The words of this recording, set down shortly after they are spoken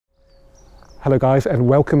Hello guys, and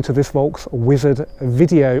welcome to this Volks Wizard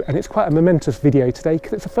video, and it's quite a momentous video today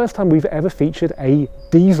because it's the first time we've ever featured a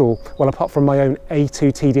diesel, well apart from my own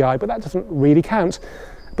A2 TDI, but that doesn't really count.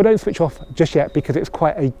 But don't switch off just yet because it's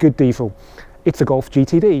quite a good diesel. It's a Golf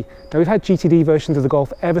GTD. Now we've had GTD versions of the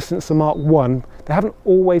Golf ever since the Mark 1. They haven't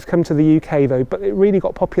always come to the UK though, but it really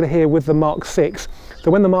got popular here with the Mark 6.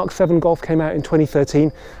 So when the Mark 7 Golf came out in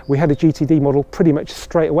 2013, we had a GTD model pretty much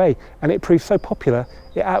straight away, and it proved so popular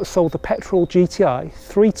it outsold the petrol GTI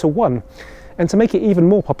 3-1. And to make it even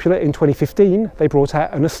more popular, in 2015 they brought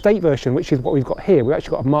out an estate version, which is what we've got here. We've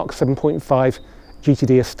actually got a Mark 7.5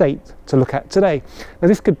 GTD Estate to look at today. Now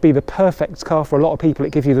this could be the perfect car for a lot of people.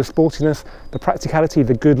 It gives you the sportiness, the practicality,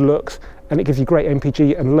 the good looks, and it gives you great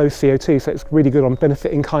MPG and low CO2, so it's really good on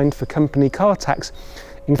benefit in kind for company car tax.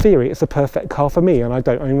 In theory, it's a perfect car for me, and I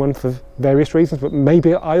don't own one for various reasons, but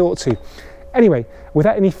maybe I ought to. Anyway,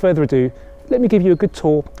 without any further ado, let me give you a good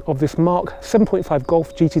tour of this Mark 7.5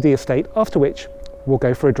 Golf GTD Estate, after which we'll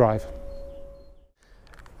go for a drive.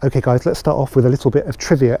 Okay guys, let's start off with a little bit of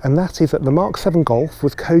trivia, and that is that the Mark 7 Golf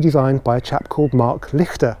was co-designed by a chap called Mark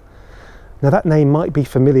Lichter. Now that name might be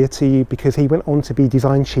familiar to you because he went on to be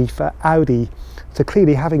design chief at Audi, so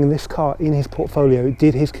clearly having this car in his portfolio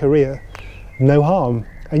did his career no harm,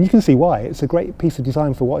 and you can see why. It's a great piece of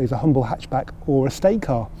design for what is a humble hatchback or estate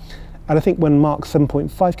car. And I think when Mark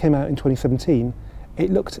 7.5 came out in 2017, it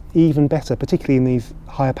looked even better, particularly in these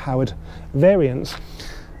higher powered variants.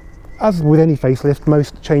 As with any facelift,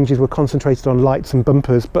 most changes were concentrated on lights and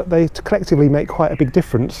bumpers, but they collectively make quite a big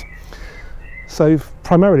difference. So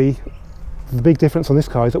primarily, the big difference on this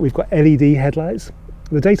car is that we've got LED headlights.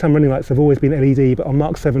 The daytime running lights have always been LED, but on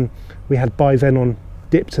Mark 7 we had bi-xenon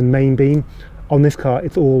dipped and main beam. On this car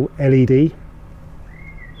it's all LED.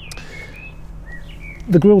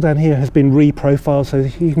 The grille down here has been re-profiled, so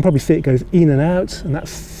you can probably see it goes in and out, and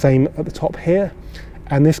that's the same at the top here.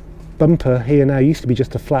 And this bumper here now used to be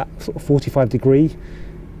just a flat sort of 45 degree.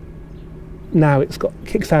 Now it's got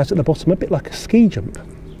kicks out at the bottom, a bit like a ski jump.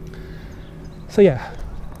 So yeah,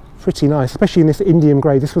 pretty nice, especially in this Indian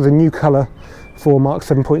grey. This was a new colour for Mark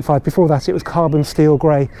 7.5. Before that it was carbon steel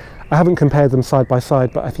grey. I haven't compared them side by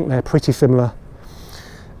side, but I think they're pretty similar.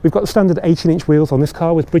 We've got the standard 18-inch wheels on this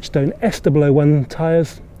car with Bridgestone S001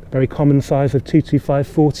 tyres, very common size of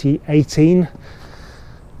 225/40/18.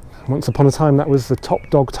 Once upon a time that was the top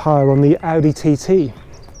dog tyre on the Audi TT.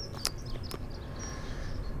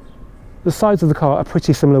 The sides of the car are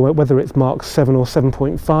pretty similar whether it's Mark 7 or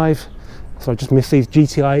 7.5. So I just missed these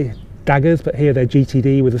GTI daggers, but here they're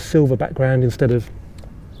GTD with a silver background instead of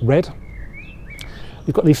red.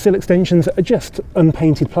 We've got these sill extensions that are just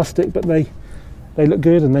unpainted plastic, but they look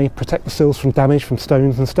good and they protect the sills from damage from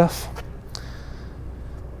stones and stuff.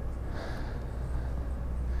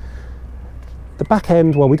 The back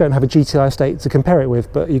end, well, we don't have a GTI Estate to compare it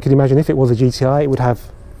with, but you can imagine if it was a GTI it would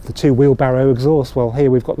have the two wheelbarrow exhaust. Well,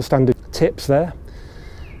 here we've got the standard tips there.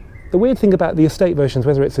 The weird thing about the estate versions,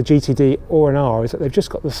 whether it's a GTD or an R, is that they've just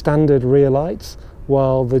got the standard rear lights,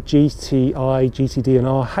 while the GTI, GTD and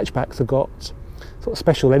R hatchbacks have got sort of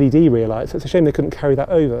special LED rear lights. It's a shame they couldn't carry that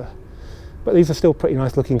over. But these are still pretty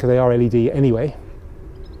nice looking because they are LED anyway.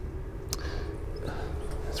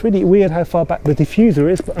 It's really weird how far back the diffuser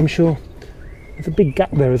is, but I'm sure there's a big gap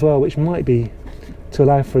there as well, which might be to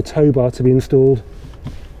allow for a tow bar to be installed.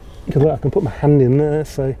 Because look, I can put my hand in there,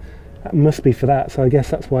 so that must be for that. So I guess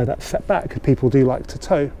that's why that's set back, because people do like to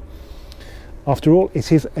tow. After all,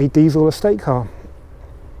 it is a diesel estate car.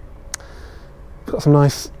 Got some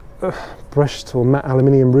nice brushed or matte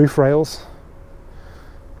aluminium roof rails.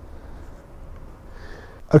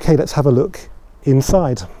 Okay, let's have a look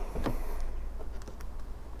inside.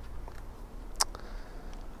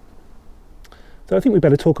 So I think we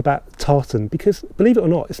better talk about tartan, because believe it or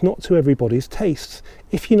not, it's not to everybody's tastes.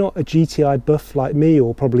 If you're not a GTI buff like me,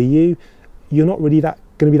 or probably you're not really going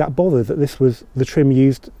to be that bothered that this was the trim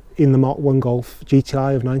used in the Mark 1 Golf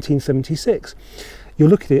GTI of 1976. You'll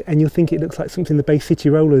look at it and you'll think it looks like something the Bay City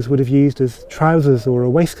Rollers would have used as trousers or a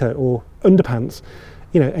waistcoat or underpants,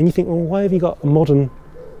 you know, and you think, well, why have you got a modern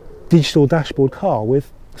digital dashboard car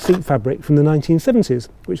with seat fabric from the 1970s,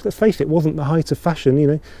 which, let's face it, wasn't the height of fashion. You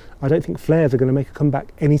know, I don't think flares are going to make a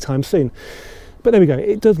comeback anytime soon. But there we go,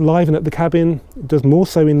 it does liven up the cabin. It does more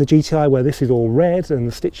so in the GTI, where this is all red and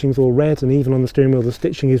the stitching's all red, and even on the steering wheel the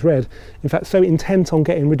stitching is red. In fact, so intent on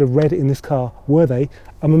getting rid of red in this car were they,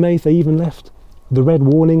 I'm amazed they even left the red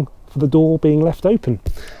warning for the door being left open.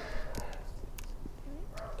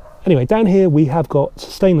 Anyway, down here we have got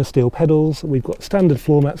stainless steel pedals. We've got standard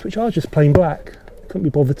floor mats, which are just plain black. Couldn't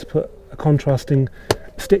be bothered to put a contrasting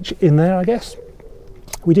stitch in there, I guess.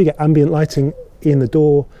 We do get ambient lighting in the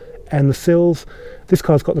door and the sills. This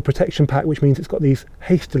car's got the protection pack, which means it's got these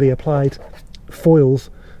hastily applied foils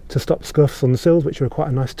to stop scuffs on the sills, which are quite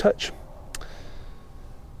a nice touch.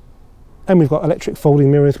 And we've got electric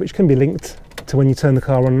folding mirrors, which can be linked to when you turn the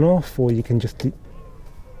car on and off, or you can just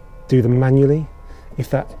do them manually if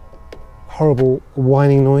that horrible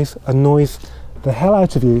whining noise annoys the hell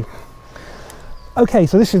out of you. Okay,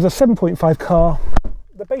 so this is a 7.5 car.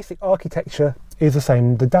 The basic architecture is the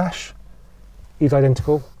same. The dash is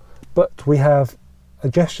identical, but we have a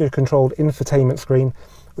gesture controlled infotainment screen,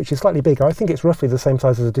 which is slightly bigger. I think it's roughly the same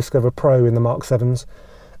size as a Discover Pro in the Mark 7s.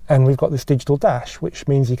 And we've got this digital dash, which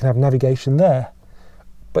means you can have navigation there,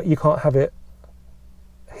 but you can't have it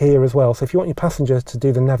here as well. So if you want your passenger to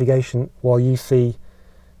do the navigation while you see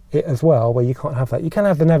it as well, well, you can't have that. You can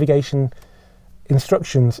have the navigation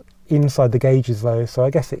instructions inside the gauges though, so I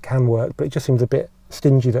guess it can work, but it just seems a bit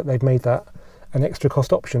stingy that they've made that an extra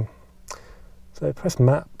cost option. So press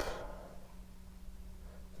map,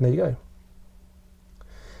 and there you go.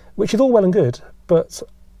 Which is all well and good, but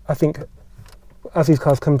I think as these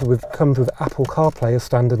cars come with Apple CarPlay as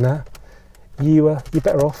standard now, you're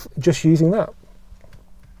better off just using that.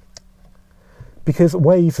 Because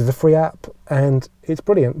Waze is a free app and it's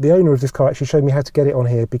brilliant. The owner of this car actually showed me how to get it on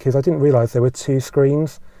here, because I didn't realise there were two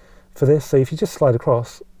screens for this. So if you just slide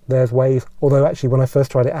across, there's Waze. Although actually when I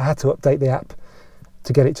first tried it, I had to update the app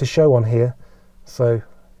to get it to show on here. So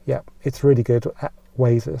yeah, it's really good at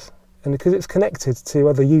Waze. And because it's connected to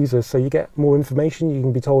other users, so you get more information. You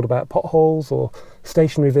can be told about potholes or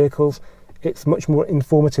stationary vehicles. It's much more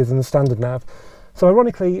informative than the standard nav. So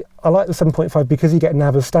ironically, I like the 7.5 because you get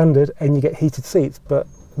nav as standard and you get heated seats, but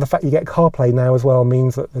the fact you get CarPlay now as well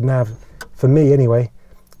means that the nav, for me anyway,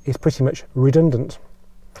 is pretty much redundant.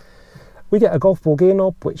 We get a golf ball gear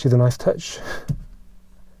knob, which is a nice touch.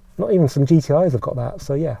 Not even some GTIs have got that,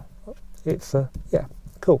 so yeah, it's yeah,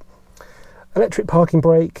 cool. Electric parking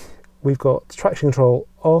brake, we've got traction control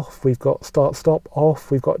off, we've got start stop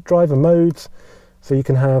off, we've got driver modes, so you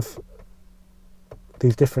can have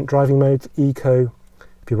these different driving modes: eco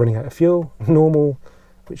if you're running out of fuel, normal,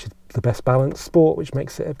 which is the best balance, sport, which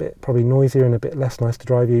makes it a bit probably noisier and a bit less nice to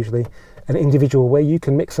drive usually, and individual, where you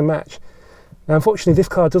can mix and match. Now unfortunately this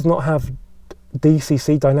car does not have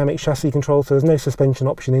DCC, dynamic chassis control, so there's no suspension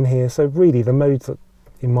option in here. So really the modes,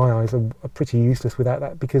 in my eyes, are pretty useless without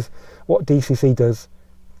that, because what DCC does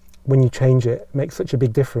when you change it makes such a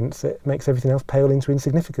big difference. It makes everything else pale into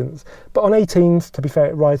insignificance. But on 18s, to be fair,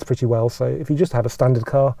 it rides pretty well. So if you just have a standard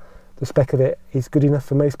car, the spec of it is good enough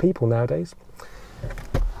for most people nowadays.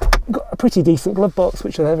 Got a pretty decent glove box,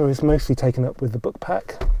 which however is mostly taken up with the book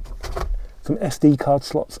pack. Some SD card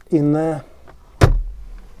slots in there.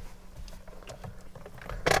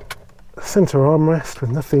 Centre armrest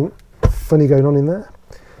with nothing funny going on in there.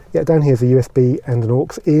 Yeah, down here's a USB and an aux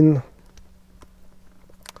in.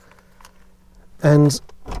 And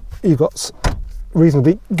you've got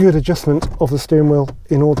reasonably good adjustment of the steering wheel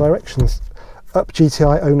in all directions. Up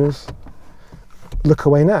GTI owners, look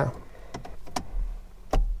away now.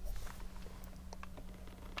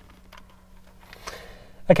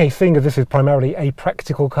 Okay, seeing as this is primarily a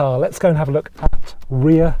practical car, let's go and have a look at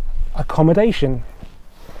rear accommodation.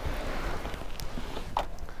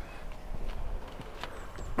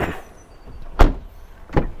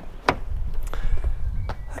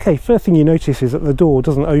 Okay, first thing you notice is that the door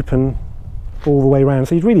doesn't open all the way around,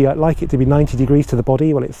 so you'd really like it to be 90 degrees to the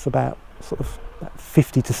body. Well, it's about sort of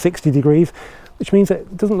 50 to 60 degrees, which means that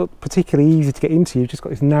it doesn't look particularly easy to get into. You've just got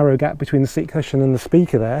this narrow gap between the seat cushion and the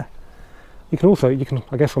speaker there. You can also,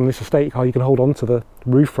 I guess on this estate car, you can hold on to the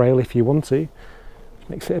roof rail if you want to.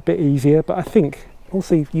 Makes it a bit easier, but I think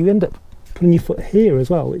also you end up putting your foot here as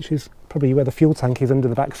well, which is probably where the fuel tank is under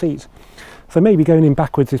the back seat. So maybe going in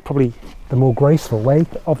backwards is probably the more graceful way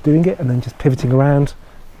of doing it, and then just pivoting around.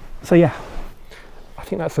 So yeah, I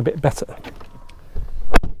think that's a bit better.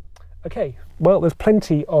 Okay, well, there's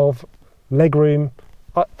plenty of leg room.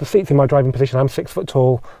 The seat's in my driving position. I'm 6 foot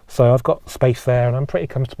tall, so I've got space there and I'm pretty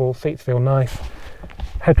comfortable. Seats feel nice.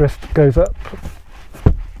 Headrest goes up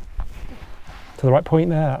to the right point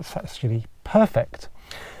there. That's actually perfect.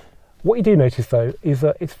 What you do notice though is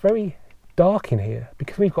that it's very dark in here,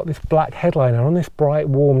 because we've got this black headliner. On this bright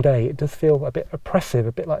warm day, it does feel a bit oppressive,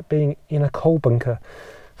 a bit like being in a coal bunker.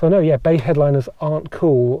 So I know, yeah, bay headliners aren't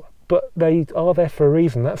cool, but they are there for a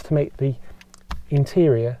reason. That's to make the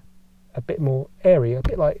interior a bit more airy, a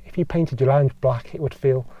bit like if you painted your lounge black, it would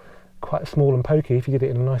feel quite small and pokey. If you did it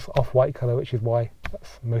in a nice off-white colour, which is why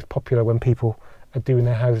that's most popular when people are doing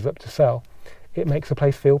their houses up to sell, it makes a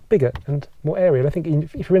place feel bigger and more airy. And I think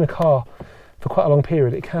if you're in a car for quite a long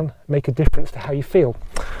period, it can make a difference to how you feel.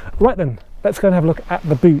 Right then, let's go and have a look at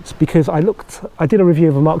the boot, because I did a review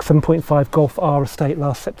of a Mark 7.5 Golf R Estate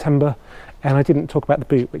last September, and I didn't talk about the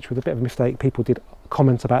boot, which was a bit of a mistake. People did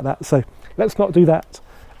comment about that, so let's not do that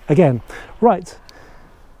again. Right,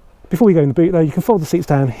 before we go in the boot though, you can fold the seats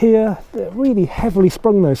down here. They're really heavily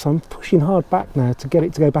sprung though, so I'm pushing hard back now to get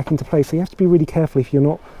it to go back into place, so you have to be really careful if you're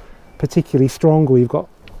not particularly strong or you've got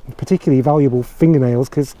particularly valuable fingernails,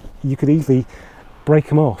 because you could easily break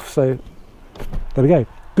them off. So there we go.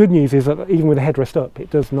 Good news is that even with the headrest up, it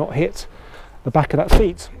does not hit the back of that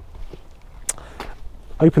seat.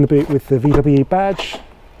 Open the boot with the VW badge.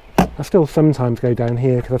 I still sometimes go down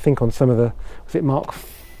here because I think on some of the, was it Mark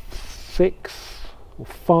 6 or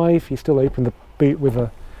 5, you still open the boot with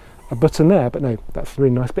a button there, but no, that's a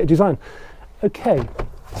really nice bit of design. Okay,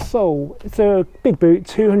 so it's a big boot,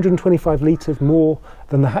 225 litres more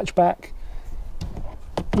than the hatchback.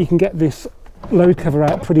 You can get this load cover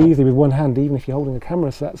out pretty easily with one hand, even if you're holding a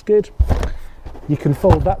camera, so that's good. You can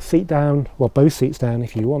fold that seat down, well, both seats down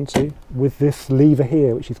if you want to, with this lever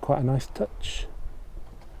here, which is quite a nice touch.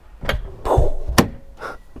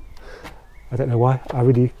 I don't know why, I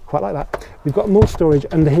really quite like that. We've got more storage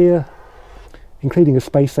under here, including a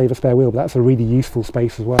space saver spare wheel, but that's a really useful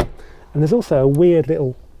space as well. And there's also a weird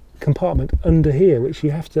little compartment under here, which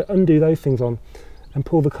you have to undo those things on and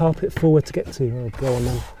pull the carpet forward to get to. Oh, go on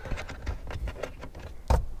then.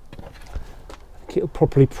 It'll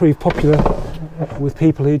probably prove popular with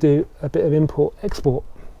people who do a bit of import-export.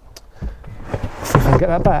 See if I can get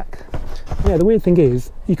that back. Yeah, the weird thing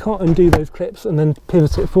is you can't undo those clips and then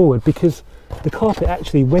pivot it forward, because the carpet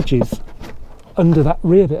actually wedges under that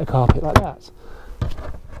rear bit of carpet like that.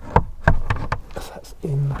 So that's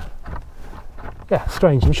in. Yeah,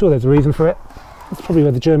 strange. I'm sure there's a reason for it. That's probably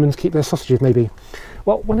where the Germans keep their sausages, maybe.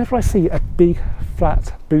 Well, whenever I see a big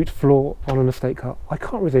flat boot floor on an estate car, I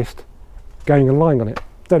can't resist going and lying on it.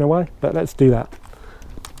 Don't know why, but let's do that.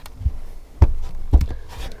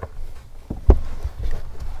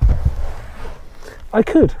 I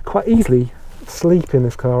could quite easily sleep in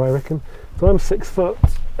this car, I reckon. So I'm 6 foot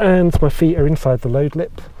and my feet are inside the load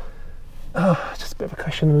lip. Oh, just a bit of a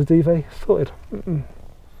cushion and a duvet, sorted.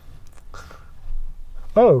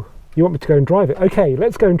 Oh, you want me to go and drive it? Okay,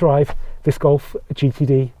 let's go and drive this Golf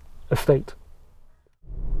GTD Estate.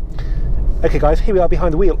 Okay guys, here we are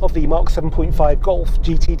behind the wheel of the Mark 7.5 Golf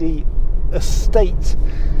GTD Estate.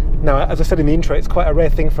 Now, as I said in the intro, it's quite a rare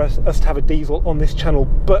thing for us to have a diesel on this channel,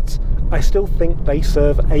 but I still think they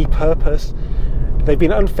serve a purpose. They've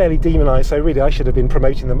been unfairly demonised, so really I should have been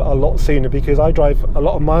promoting them a lot sooner, because I drive a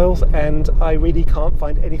lot of miles and I really can't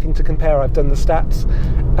find anything to compare. I've done the stats,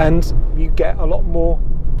 and you get a lot more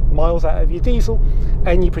miles out of your diesel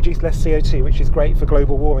and you produce less CO2, which is great for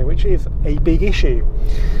global warming, which is a big issue.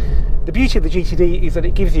 The beauty of the GTD is that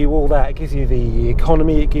it gives you all that. It gives you the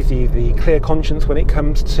economy, it gives you the clear conscience when it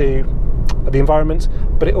comes to the environment,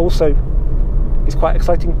 but it also is quite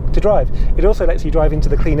exciting to drive. It also lets you drive into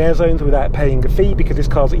the clean air zones without paying a fee, because this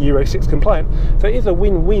car's at Euro 6 compliant. So it is a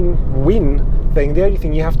win-win-win thing. The only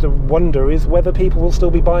thing you have to wonder is whether people will still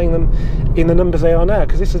be buying them in the numbers they are now,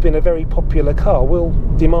 because this has been a very popular car. Will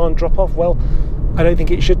demand drop off? Well, I don't think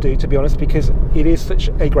it should do, to be honest, because it is such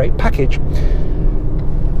a great package.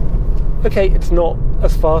 Okay, it's not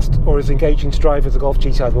as fast or as engaging to drive as the Golf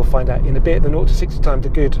GTI, as we'll find out in a bit. The 0 to 60 times are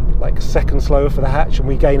good, like a second slower for the hatch, and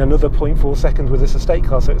we gain another 0.4 seconds with this estate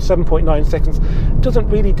car, so it's 7.9 seconds. Doesn't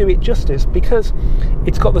really do it justice, because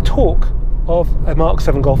it's got the torque of a Mark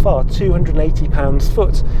 7 Golf R, 280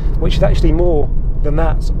 pounds-foot, which is actually more than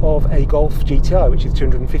that of a Golf GTI, which is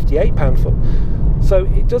 258 pound-foot. So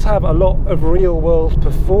it does have a lot of real-world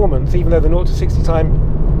performance, even though the 0 to 60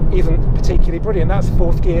 time isn't particularly brilliant. That's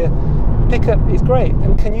 4th gear pickup is great,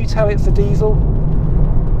 and can you tell it's a diesel?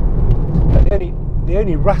 The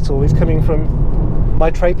only rattle is coming from my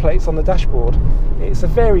tray plates on the dashboard. It's a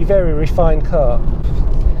very, very refined car.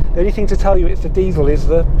 The only thing to tell you it's a diesel is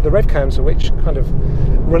the rev counter, which kind of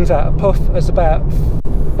runs out of puff at about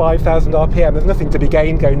 5,000 RPM. There's nothing to be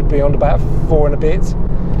gained going beyond about 4 and a bit.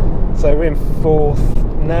 So we're in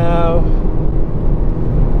 4th now.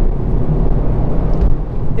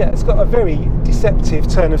 Yeah, it's got a very deceptive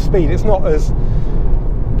turn of speed. It's not as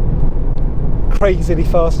crazily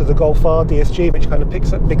fast as the Golf R DSG, which kind of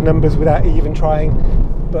picks up big numbers without even trying,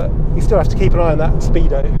 but you still have to keep an eye on that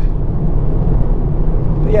speedo.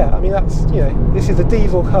 But yeah, I mean, that's, you know, this is a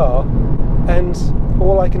diesel car, and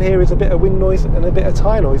all I can hear is a bit of wind noise and a bit of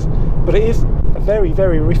tyre noise, but it is a very,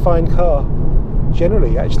 very refined car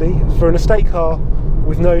generally, actually, for an estate car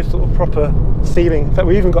with no sort of proper ceiling. In fact,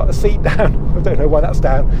 we even got a seat down. I don't know why that's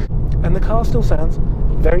down. And the car still sounds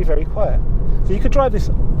very, very quiet. So you could drive this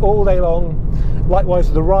all day long.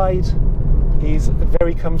 Likewise, the ride is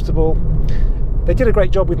very comfortable. They did a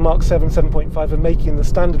great job with Mark 7, 7.5 of making the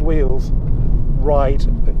standard wheels ride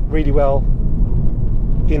really well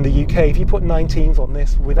in the UK. If you put 19s on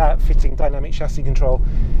this without fitting dynamic chassis control,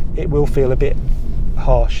 it will feel a bit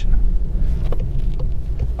harsh.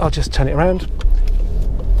 I'll just turn it around.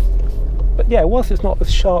 But yeah, whilst it's not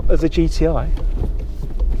as sharp as a GTI,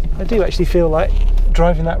 I do actually feel like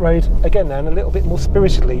driving that road again now and a little bit more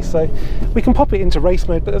spiritedly. So we can pop it into race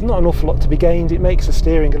mode, but there's not an awful lot to be gained. It makes the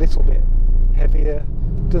steering a little bit heavier,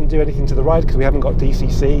 doesn't do anything to the ride because we haven't got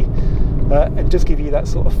DCC, and does give you that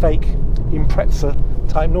sort of fake Impreza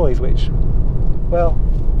type noise, which, well,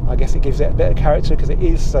 I guess it gives it a bit of character because it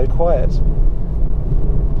is so quiet.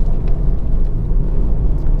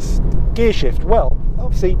 Gear shift, well,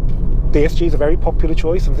 obviously DSG is a very popular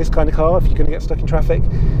choice of this kind of car if you're going to get stuck in traffic.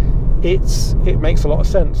 It makes a lot of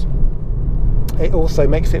sense. It also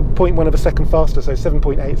makes it 0.1 of a second faster, so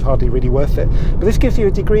 7.8 is hardly really worth it. But this gives you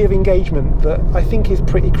a degree of engagement that I think is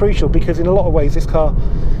pretty crucial, because in a lot of ways this car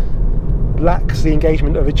lacks the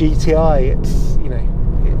engagement of a GTI. It's, you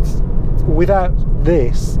know, it's without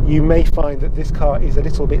this, you may find that this car is a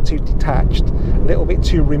little bit too detached, a little bit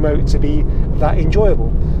too remote to be that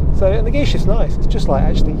enjoyable. So, and the gear shift's nice. It's just like,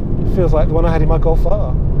 actually, it feels like the one I had in my Golf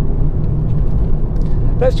R.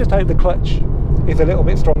 Let's just hope the clutch is a little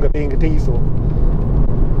bit stronger, being a diesel.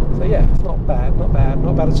 So yeah, it's not bad, not bad,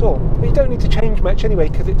 not bad at all. But you don't need to change much anyway,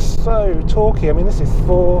 because it's so torquey. I mean, this is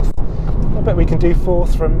fourth. I bet we can do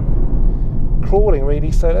fourth from crawling,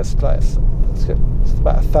 really. So let's get, it's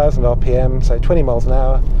about 1,000 RPM, so 20 miles an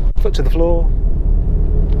hour, foot to the floor.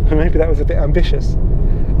 Maybe that was a bit ambitious.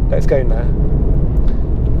 Let's go now.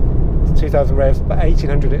 It's 2,000 revs, about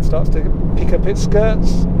 1,800 it starts to pick up its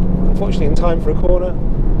skirts. Unfortunately in time for a corner.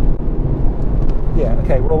 Yeah,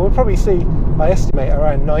 okay, well we'll probably see, I estimate,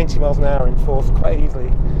 around 90 miles an hour in fourth quite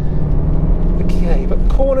easily. Okay, but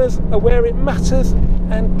corners are where it matters,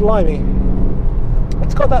 and blimey,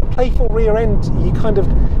 it's got that playful rear end you kind of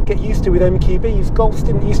get used to with MQBs. Golfs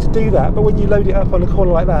didn't used to do that, but when you load it up on a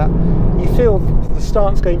corner like that, you feel the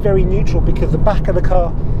stance going very neutral, because the back of the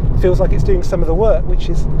car feels like it's doing some of the work, which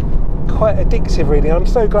is quite addictive, really. And I'm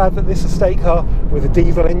so glad that this estate car with a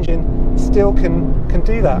diesel engine still can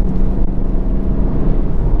do that.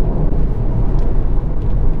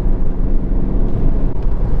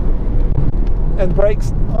 And the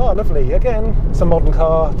brakes are lovely. Again, it's a modern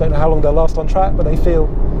car. Don't know how long they'll last on track, but they feel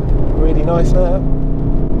really nice now.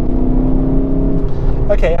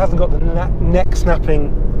 Okay, it hasn't got the neck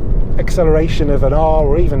snapping acceleration of an R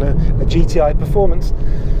or even a GTI performance,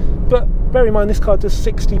 but bear in mind this car does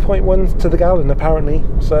 60.1 to the gallon apparently.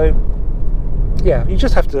 So yeah, you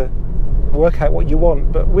just have to work out what you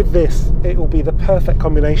want. But with this, it will be the perfect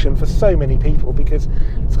combination for so many people, because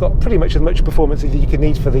it's got pretty much as much performance as you can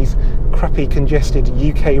need for these crappy congested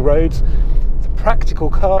UK roads. It's a practical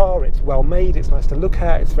car, it's well made, it's nice to look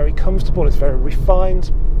at, it's very comfortable, it's very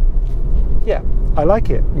refined. Yeah, I like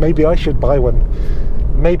it. Maybe I should buy one.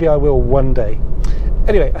 Maybe I will one day.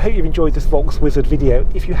 Anyway, I hope you've enjoyed this Volks Wizard video.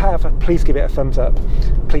 If you have, please give it a thumbs up.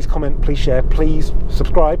 Please comment, please share, please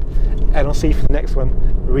subscribe, and I'll see you for the next one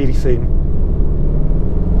really soon.